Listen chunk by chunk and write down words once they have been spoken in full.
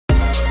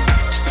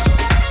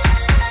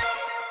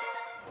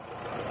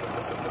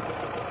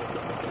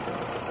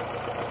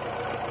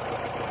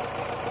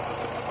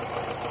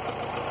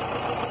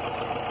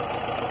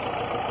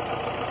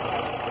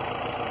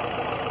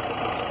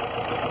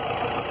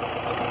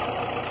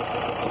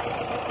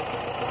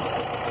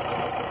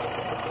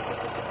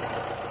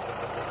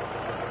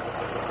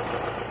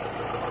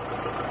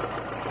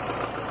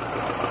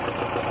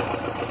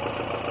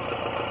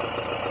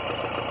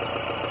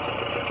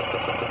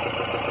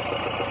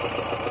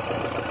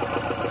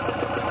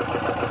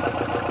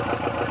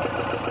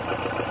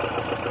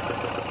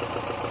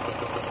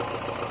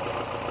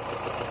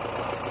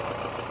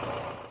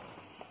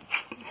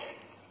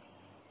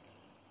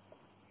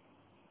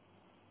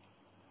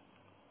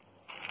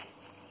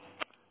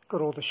got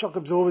all the shock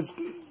absorbers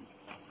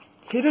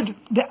fitted.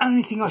 The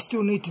only thing I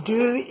still need to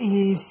do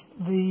is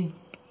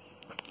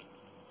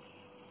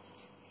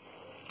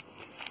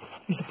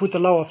to put the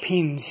lower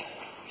pins.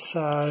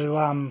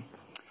 So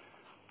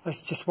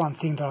that's just one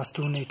thing that I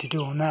still need to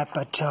do on that,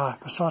 but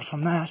aside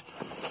from that,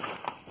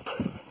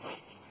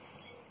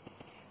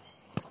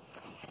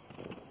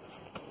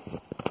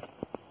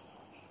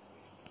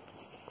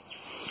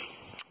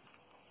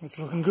 it's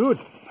looking good.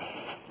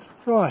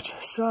 Right,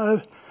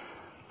 so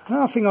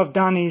another thing I've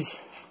done is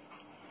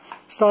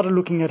started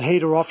looking at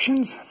heater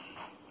options.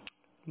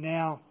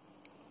 Now,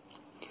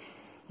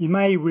 you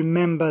may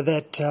remember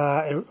that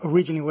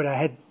originally when I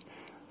had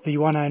the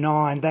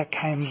 109, that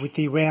came with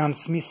the round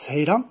Smith's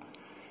heater,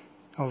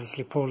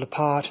 obviously pulled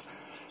apart,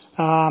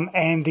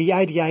 and the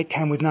 88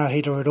 came with no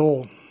heater at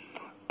all.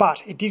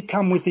 But it did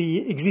come with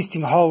the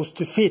existing holes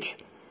to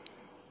fit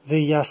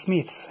the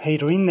Smith's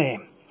heater in there.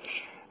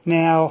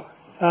 Now,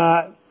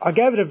 I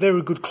gave it a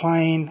very good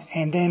clean,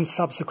 and then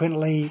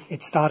subsequently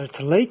it started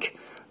to leak.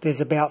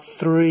 There's about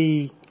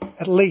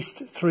at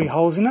least three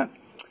holes in it,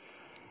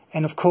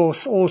 and of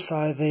course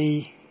also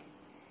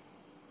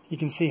you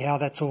can see how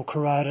that's all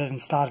corroded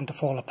and starting to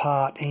fall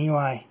apart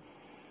anyway.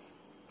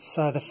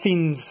 So the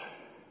fins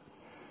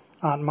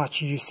aren't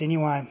much use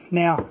anyway.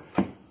 Now,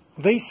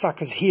 these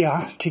suckers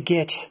here, to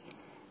get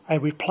a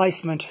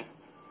replacement,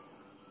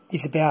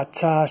 is about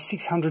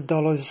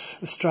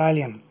 $600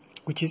 Australian,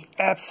 which is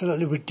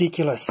absolutely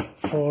ridiculous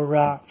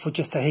for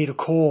just a heater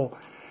core.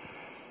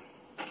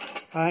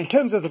 In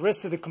terms of the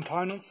rest of the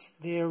components,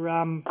 they're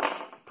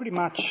pretty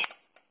much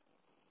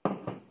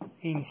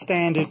in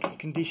standard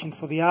condition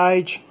for the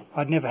age.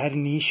 I'd never had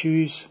any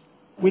issues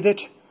with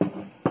it.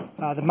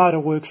 The motor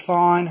works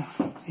fine.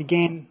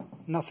 Again,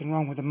 nothing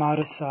wrong with the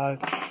motor, so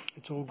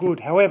it's all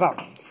good. However,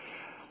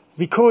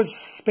 because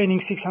spending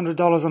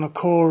 $600 on a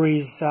core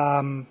is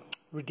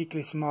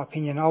ridiculous in my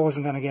opinion, I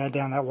wasn't going to go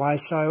down that way,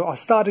 so I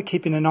started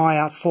keeping an eye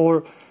out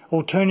for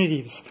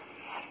alternatives,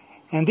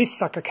 and this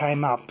sucker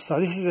came up.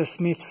 So this is a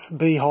Smith's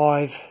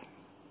Beehive,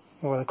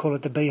 or they call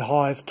it the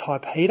Beehive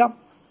type heater.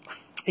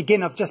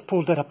 Again, I've just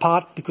pulled that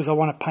apart because I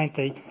want to paint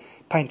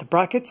the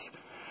brackets.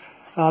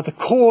 The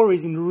core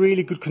is in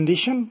really good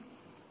condition.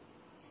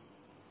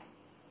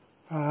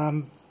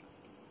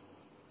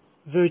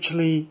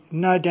 Virtually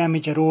no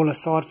damage at all,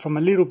 aside from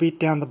a little bit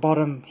down the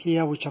bottom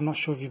here, which I'm not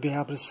sure if you'll be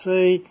able to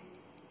see.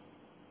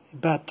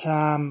 But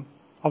I've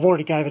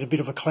already gave it a bit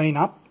of a clean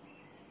up.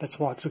 That's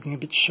why it's looking a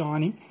bit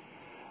shiny.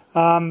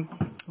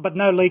 But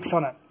no leaks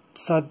on it,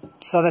 so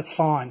that's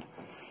fine.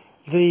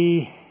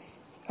 The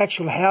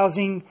actual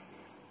housing,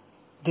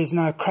 there's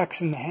no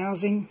cracks in the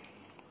housing,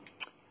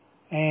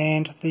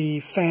 and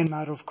the fan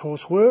motor of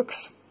course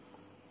works.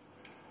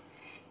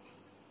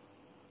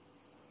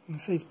 You can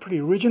see it's pretty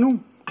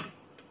original.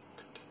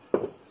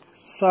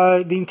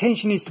 So the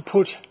intention is to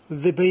put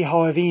the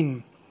Beehive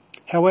in.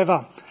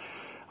 However,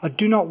 I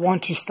do not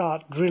want to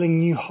start drilling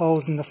new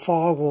holes in the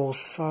firewalls,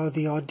 so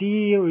the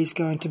idea is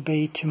going to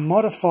be to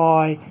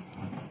modify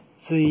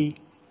the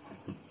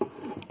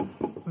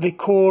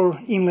core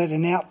inlet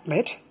and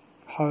outlet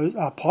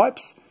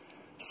pipes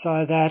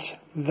so that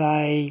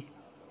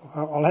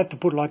I'll have to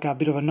put like a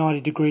bit of a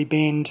 90-degree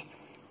bend.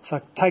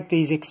 So take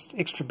these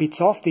extra bits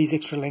off, these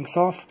extra lengths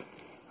off.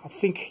 I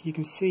think you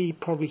can see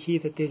probably here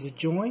that there's a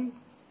join.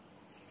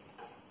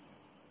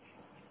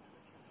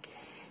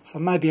 So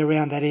maybe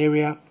around that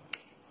area,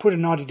 put a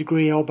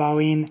 90-degree elbow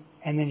in,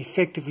 and then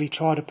effectively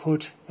try to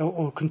put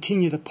or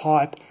continue the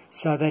pipe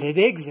so that it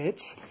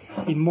exits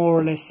in more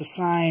or less the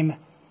same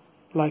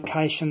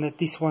location that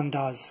this one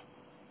does.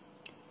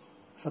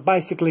 So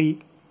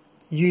basically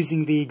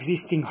using the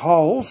existing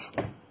holes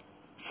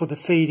for the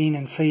feed in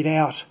and feed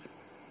out.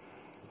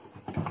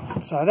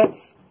 So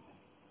that's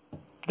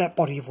that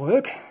body of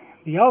work.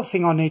 The other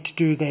thing I need to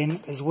do then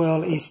as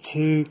well is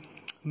to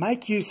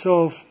make use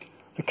of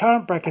the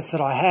current brackets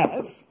that I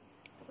have.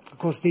 Of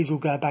course these will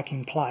go back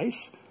in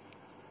place,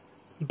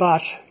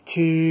 but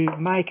to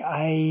make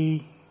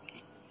a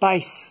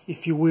base,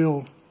 if you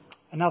will,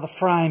 another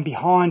frame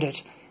behind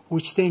it,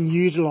 which then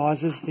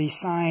utilises the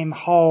same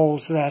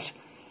holes that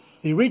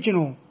the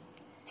original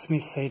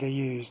Smith's heater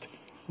used,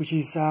 which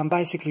is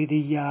basically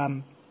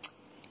the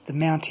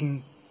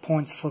mounting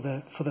points for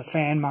the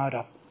fan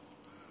motor.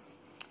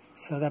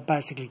 So that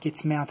basically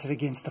gets mounted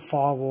against the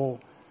firewall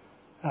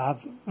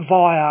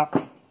via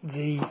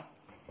the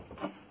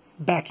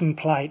backing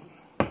plate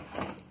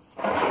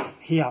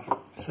here.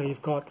 So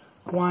you've got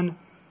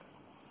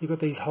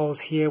these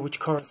holes here which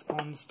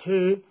corresponds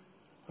to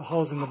the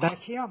holes in the back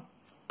here.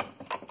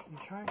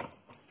 Okay,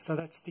 so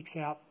that sticks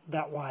out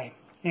that way.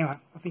 Anyway,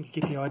 I think you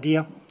get the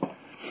idea.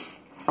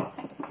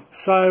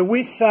 So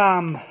with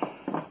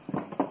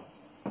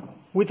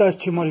those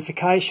two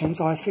modifications,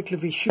 I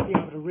effectively should be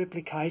able to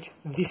replicate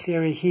this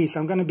area here. So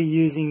I'm going to be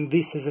using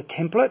this as a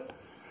template,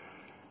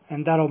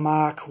 and that'll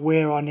mark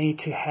where I need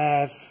to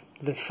have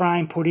the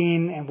frame put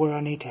in and where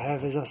I need to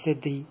have, as I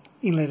said, the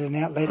inlet and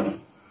outlet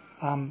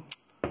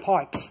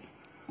pipes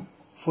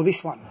for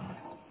this one.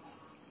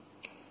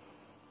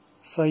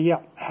 So yeah,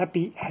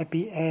 happy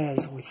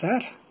as with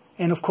that.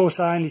 And of course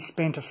I only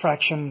spent a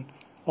fraction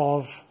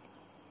of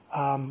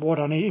what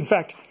I need. In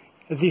fact,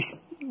 this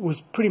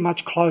was pretty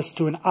much close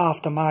to an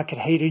aftermarket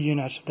heater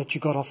unit that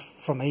you got off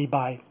from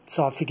eBay.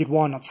 So I figured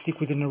why not stick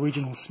with an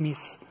original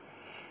Smiths.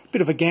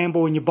 Bit of a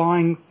gamble when you're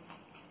buying,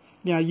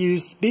 you know,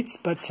 used bits,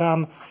 but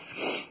I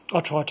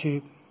try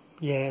to,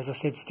 yeah, as I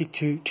said, stick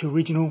to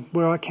original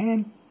where I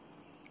can.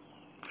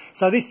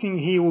 So this thing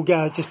here will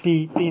just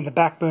be in the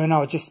back burner.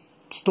 I'll just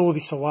store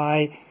this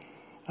away.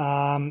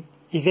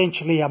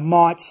 Eventually I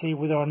might see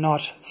whether or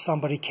not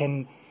somebody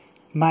can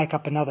make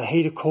up another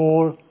heater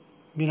core,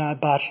 you know,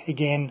 but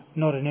again,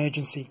 not an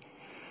urgency.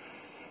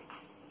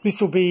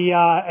 This will be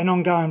an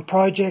ongoing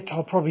project.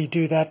 I'll probably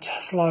do that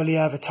slowly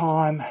over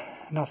time.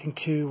 Nothing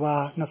too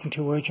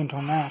urgent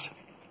on that.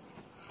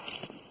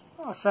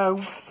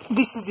 So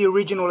this is the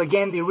original,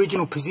 again, the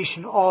original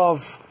position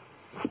of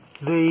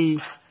the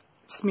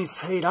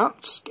Smiths heater.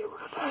 Just get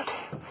rid of that.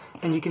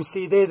 And you can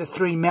see there the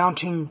 3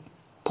 mounting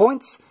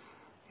points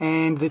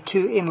and the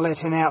 2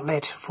 inlet and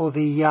outlet for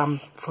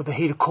the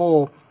heater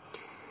core.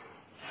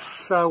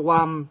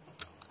 So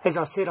as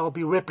I said, I'll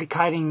be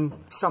replicating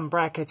some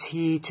brackets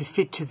here to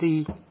fit to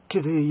the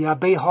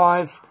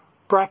beehive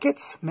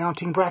brackets,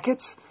 mounting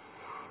brackets,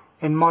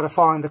 and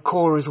modifying the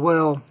core as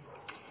well.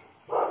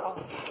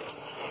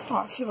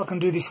 Right, see if I can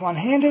do this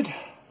one-handed.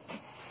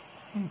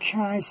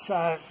 Okay,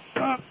 so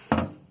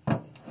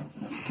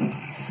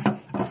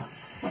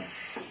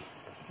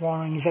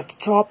wiring is at the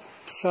top.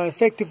 So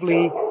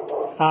effectively,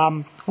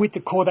 with the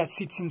core that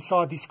sits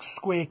inside this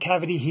square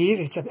cavity here,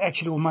 it's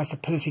actually almost a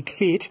perfect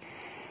fit.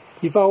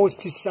 If I was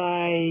to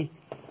say,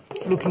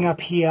 looking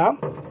up here,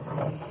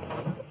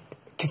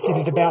 to fit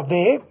it about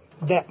there,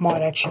 that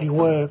might actually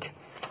work.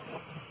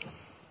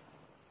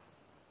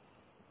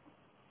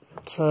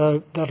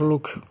 So that'll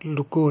look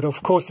good.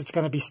 Of course it's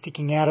going to be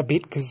sticking out a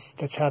bit because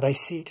that's how they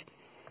sit.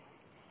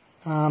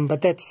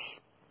 But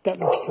that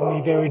looks to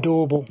me very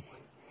doable.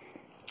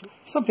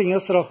 Something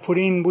else that I've put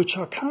in, which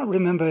I can't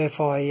remember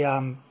if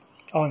I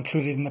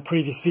included in the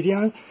previous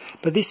video,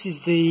 but this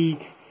is the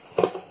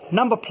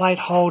number plate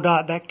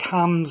holder that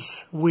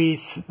comes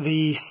with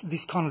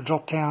this kind of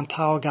drop down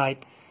tailgate.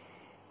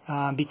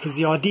 Because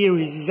the idea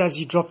is as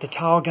you drop the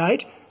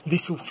tailgate,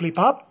 this will flip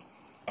up.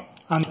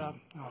 Under,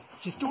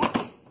 just do it.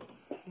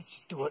 Let's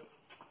just do it.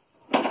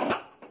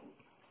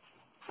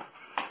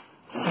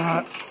 So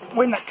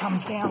when that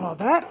comes down like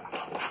that,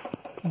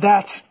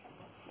 that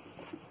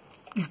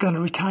is going to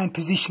retain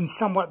position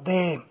somewhat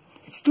there.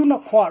 It's still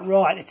not quite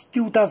right. It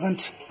still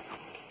doesn't,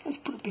 let's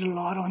put a bit of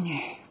light on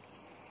you.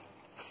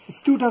 It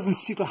still doesn't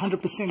sit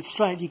 100%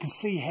 straight. You can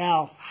see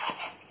how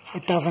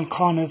it doesn't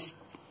kind of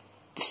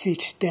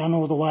fit down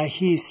all the way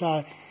here.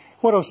 So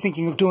what I was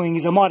thinking of doing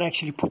is I might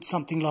actually put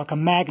something like a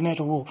magnet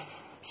or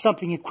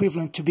something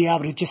equivalent to be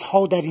able to just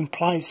hold that in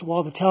place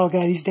while the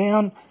tailgate is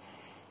down.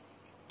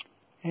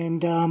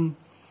 And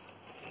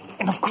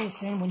of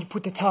course then when you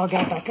put the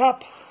tailgate back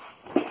up,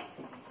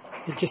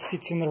 it just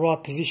sits in the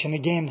right position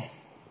again.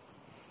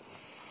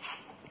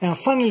 Now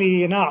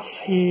funnily enough,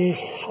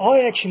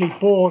 I actually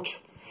bought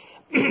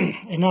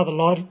another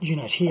light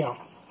unit here.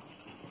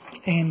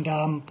 And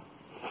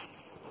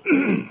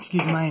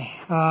excuse me,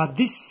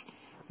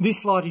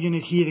 this light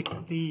unit here,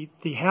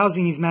 the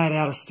housing is made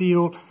out of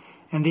steel,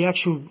 and the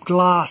actual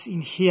glass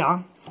in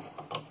here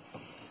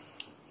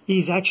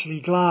is actually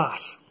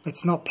glass.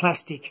 It's not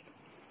plastic.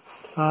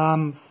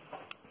 You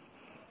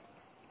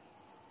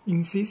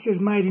can see it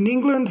says made in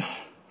England.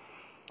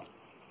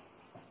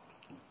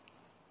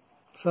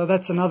 So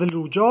that's another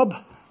little job.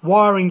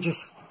 Wiring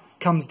just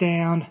comes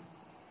down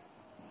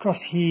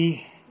across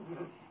here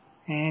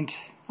and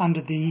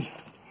under the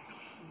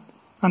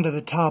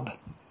tub,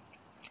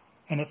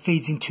 and it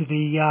feeds into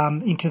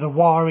the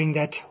wiring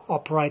that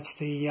operates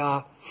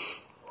the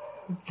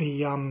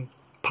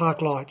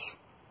park lights.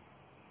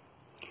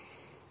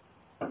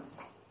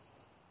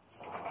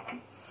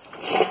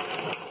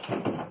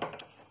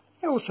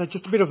 Also,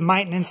 just a bit of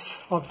maintenance.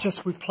 I've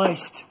just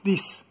replaced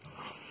this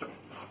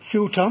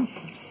filter.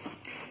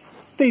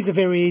 These are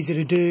very easy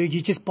to do. You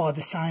just buy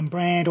the same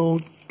brand, or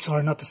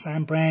sorry, not the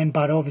same brand,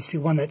 but obviously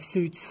one that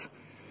suits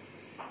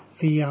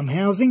the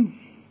housing.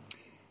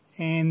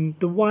 And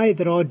the way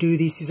that I do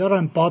this is I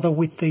don't bother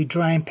with the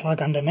drain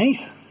plug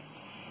underneath,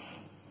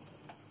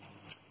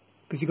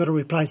 because you've got to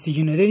replace the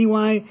unit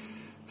anyway.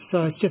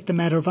 So it's just a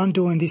matter of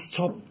undoing this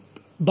top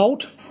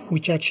bolt,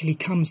 which actually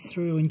comes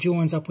through and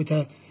joins up with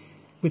a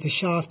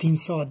shaft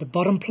inside the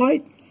bottom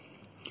plate.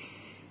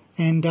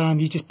 And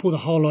you just pull the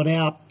whole lot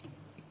out,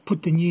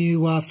 put the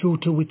new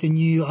filter with the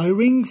new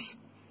O-rings,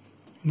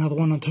 another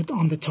one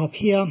on the top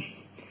here,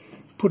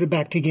 put it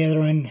back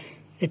together, and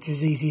it's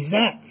as easy as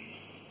that.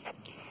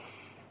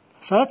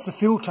 So that's the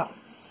filter.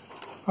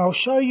 I'll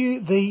show you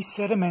the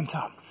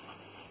sedimenter.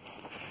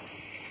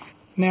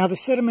 Now the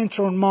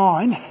sedimenter on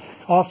mine,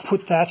 I've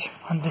put that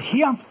under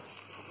here.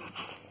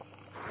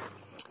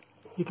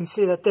 You can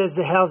see that there's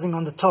the housing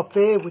on the top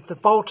there with the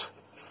bolt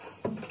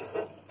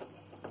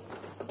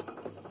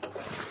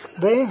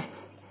there.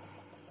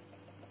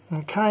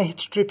 Okay,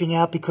 it's dripping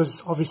out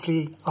because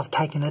obviously I've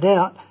taken it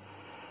out.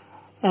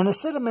 And the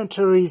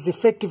sedimenter is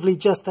effectively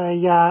just a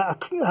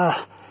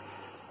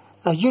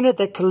unit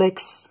that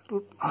collects,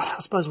 I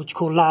suppose what you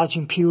call large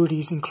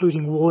impurities,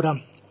 including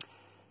water.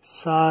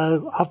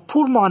 So I've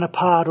pulled mine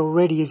apart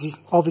already,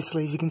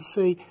 obviously as you can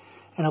see,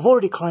 and I've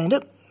already cleaned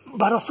it,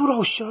 but I thought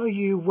I'll show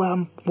you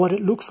what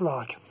it looks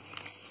like.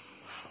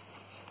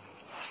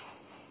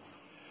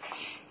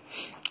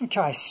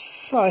 Okay,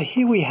 so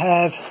here we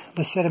have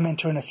the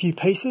sedimenter in a few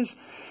pieces.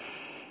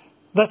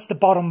 That's the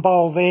bottom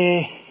bowl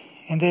there,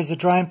 and there's the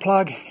drain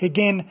plug.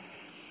 Again,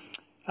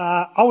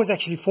 I was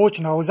actually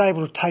fortunate. I was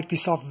able to take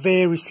this off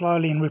very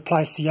slowly and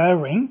replace the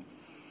O-ring.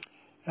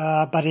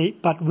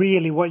 But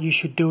really what you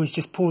should do is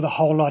just pull the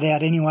whole lot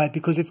out anyway,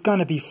 because it's going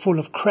to be full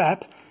of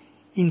crap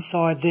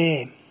inside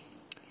there.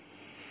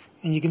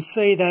 And you can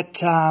see that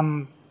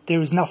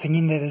there is nothing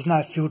in there. There's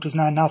no filters,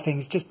 no nothing.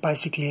 It's just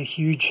basically a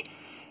huge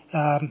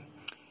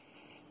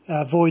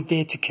void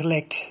there to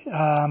collect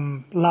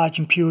large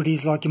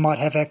impurities, like you might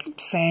have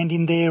sand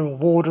in there or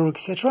water,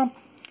 etc.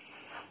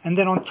 And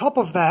then on top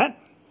of that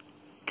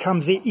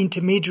comes the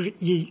intermediary,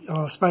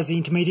 I suppose the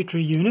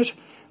intermediary unit,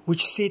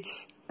 which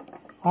sits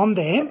on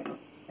there,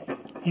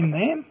 in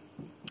there.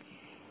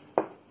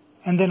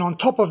 And then on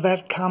top of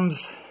that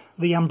comes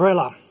the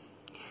umbrella,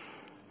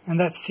 and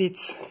that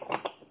sits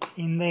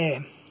in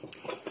there.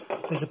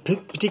 There's a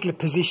particular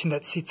position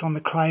that sits on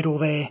the cradle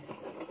there,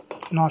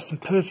 nice and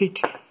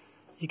perfect.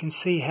 You can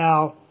see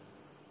how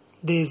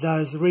there's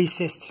those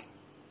recessed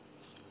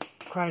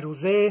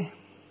cradles there.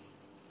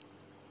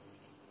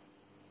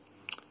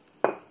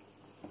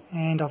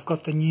 And I've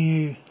got the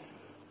new,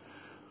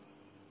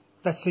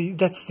 that's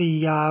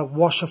the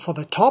washer for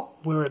the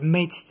top where it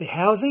meets the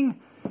housing,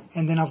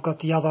 and then I've got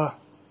the other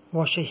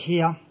washer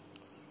here,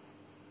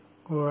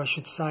 or I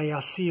should say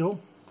a seal,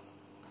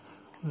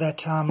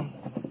 that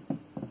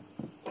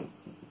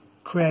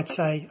creates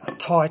a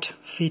tight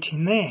fit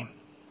in there,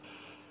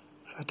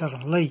 so it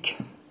doesn't leak.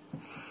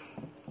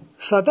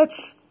 So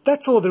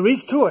that's all there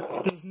is to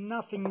it. There's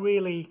nothing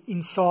really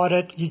inside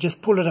it. You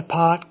just pull it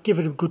apart, give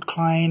it a good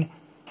clean,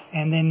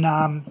 and then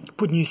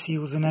put new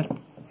seals in it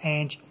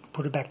and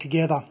put it back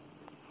together.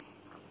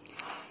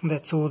 And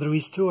that's all there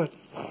is to it.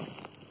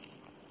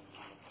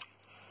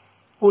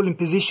 All in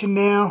position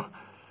now.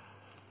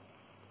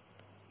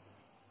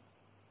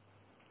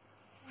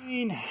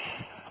 In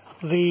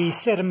the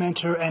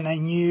sedimenter and a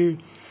new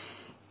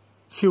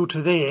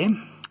filter there,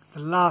 the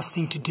last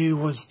thing to do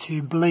was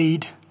to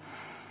bleed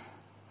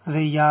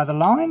the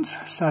lines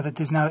so that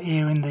there's no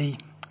air in the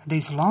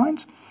diesel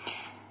lines.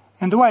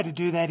 And the way to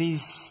do that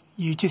is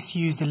you just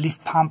use the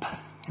lift pump,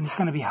 and it's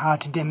going to be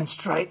hard to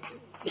demonstrate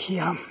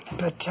here,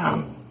 but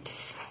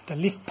the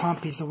lift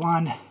pump is the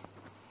one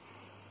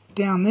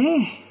down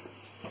there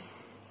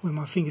where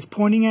my finger's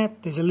pointing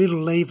at. There's a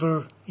little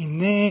lever in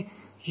there.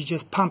 You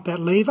just pump that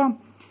lever.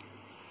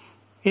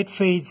 It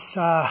feeds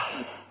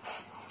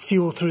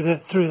fuel through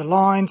the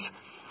lines,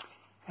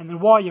 and then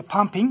while you're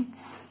pumping,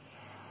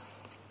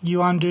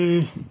 you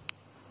undo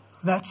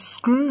that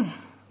screw,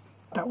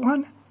 that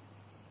one,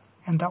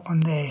 and that one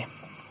there.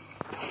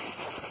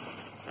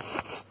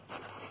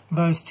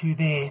 Those two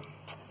there.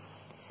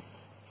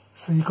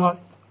 So you've got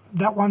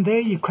that one there,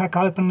 you crack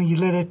open, you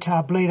let it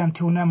bleed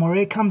until no more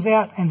air comes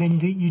out, and then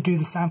you do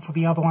the same for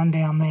the other one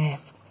down there.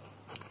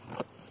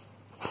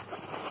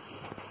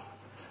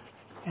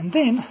 And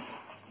then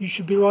you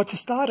should be right to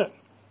start it.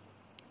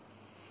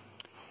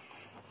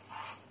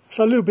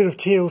 So a little bit of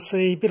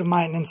TLC, a bit of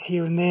maintenance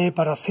here and there,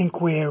 but I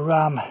think we're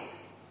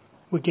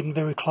getting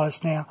very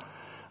close now.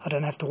 I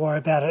don't have to worry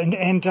about it.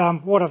 And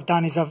what I've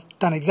done is I've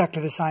done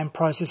exactly the same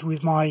process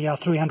with my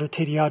 300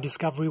 TDI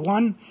Discovery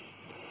 1,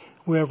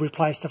 where I've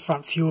replaced the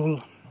front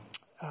fuel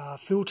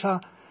filter.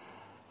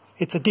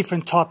 It's a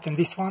different type than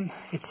this one.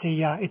 It's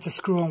a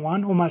screw-on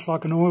one, almost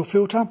like an oil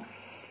filter.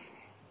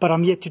 But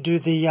I'm yet to do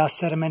the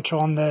sedimenter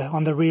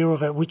on the rear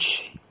of it,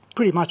 which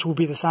pretty much will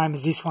be the same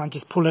as this one.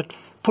 Just pull it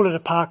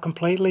apart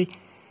completely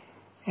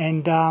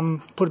and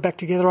put it back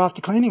together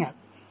after cleaning it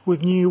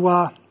with new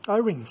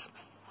O-rings.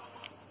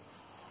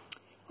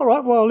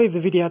 Alright, well, I'll leave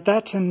the video at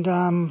that, and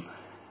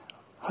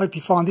hope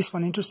you find this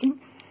one interesting.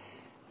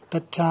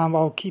 But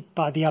I'll keep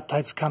the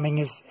updates coming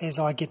as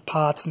I get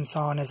parts and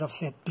so on, as I've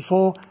said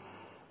before.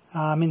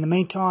 In the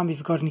meantime, if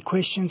you've got any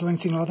questions or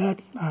anything like that,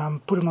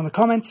 put them on the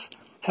comments.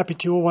 Happy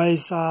to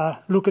always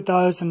look at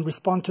those and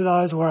respond to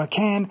those where I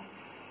can.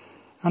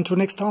 Until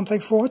next time,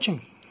 thanks for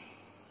watching.